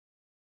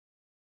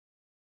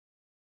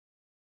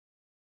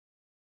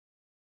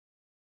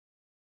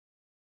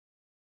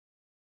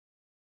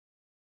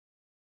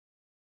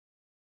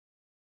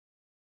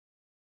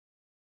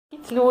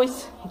geht's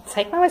los. Jetzt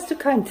zeig mal, was du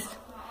kannst.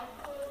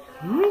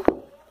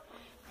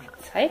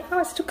 Jetzt zeig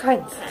mal, was du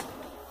kannst.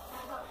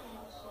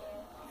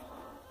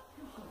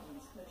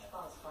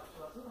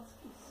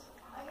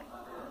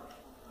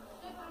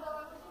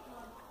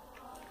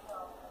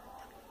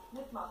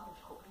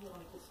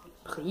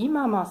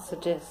 Prima machst du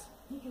das.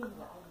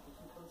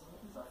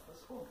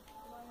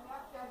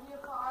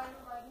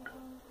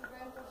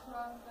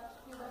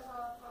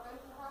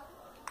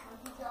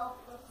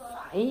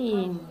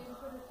 Fein.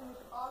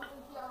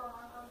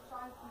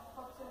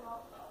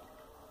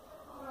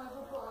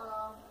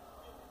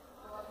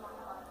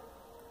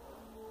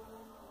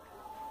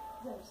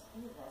 Selbst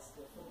die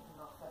Reste finden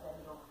noch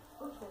Verwendung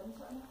und werden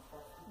zu einer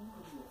kräftigen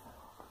Brühe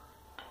verkocht.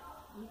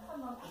 Die kann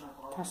man immer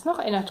brauchen. Da ist noch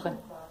einer drin.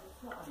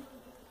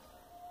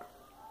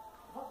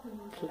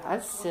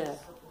 Klasse.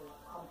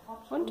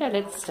 Und der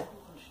letzte.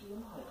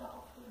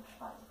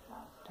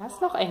 Da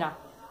ist noch einer.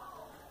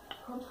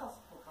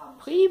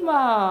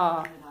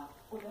 Prima.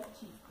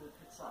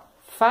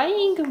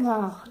 Fein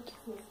gemacht.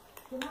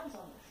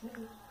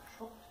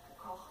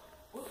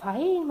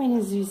 Fein,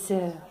 meine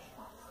Süße.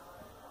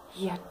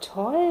 Ja,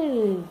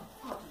 toll.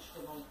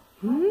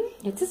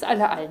 Jetzt ist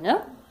alle all,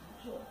 ne?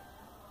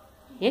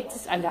 Jetzt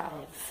ist alle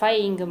all.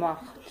 Fein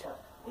gemacht.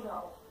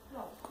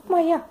 Guck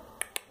mal her.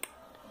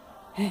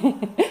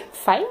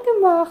 Fein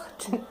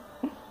gemacht.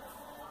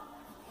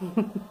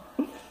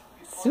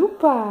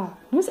 Super.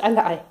 Nun ist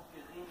alle all.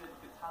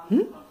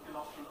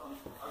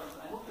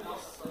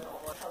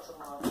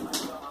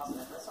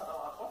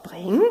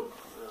 Bring.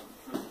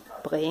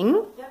 Bring.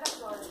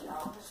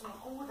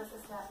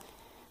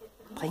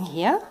 Bring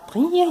hier.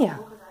 Bring hierher.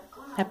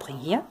 Ja, bring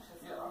hier.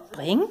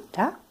 Bring.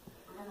 Da.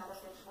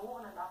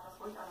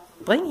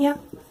 Bring hier.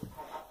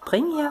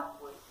 Bring hier.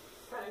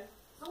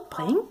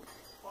 Bring.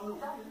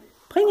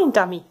 Bring den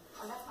Dummy.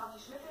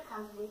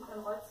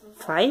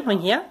 Fein, bring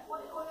her.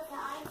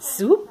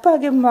 Super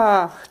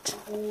gemacht.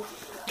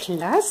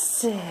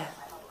 Klasse.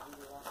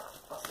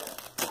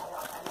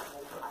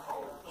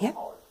 Hier.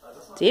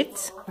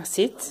 Sitz. Mach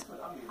Sitz.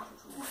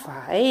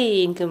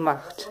 Fein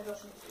gemacht.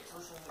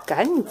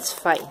 Ganz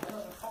fein.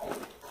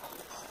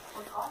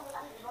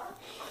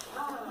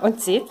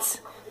 Und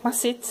Sitz. Mach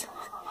Sitz.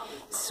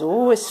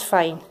 So ist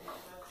fein.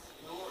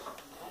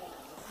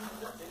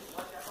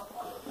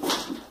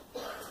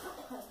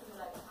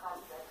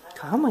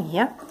 Komm mal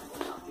her.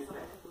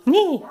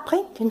 Nee,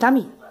 bring den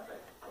Dummy.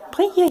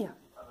 Bring hierher.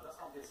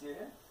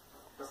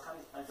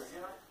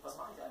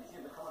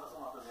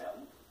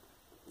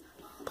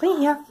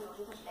 Bring her.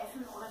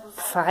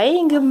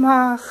 Fein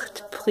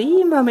gemacht.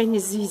 Prima, meine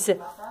Süße.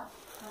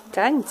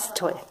 Ganz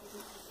toll.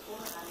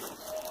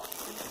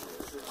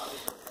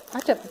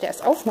 Warte, der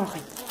erst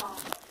aufmachen.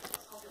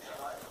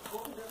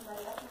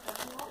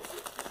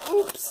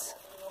 Ups.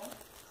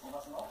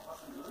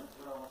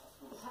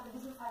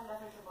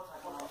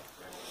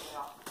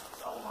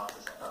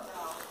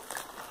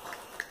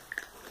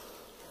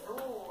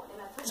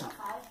 So.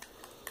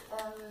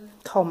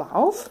 Kau mal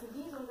auf.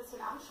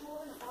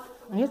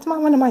 Und jetzt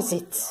machen wir nochmal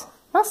Sitz.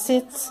 Mach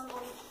Sitz.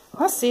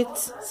 Mach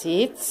Sitz.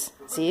 Sitz.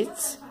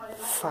 Sitz.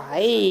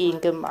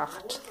 Fein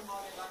gemacht.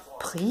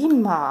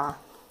 Prima.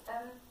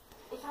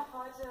 Ich habe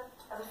heute,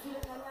 also viele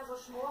kennen ja so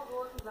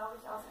Schnurrgurten, glaube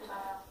ich, aus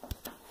ihrer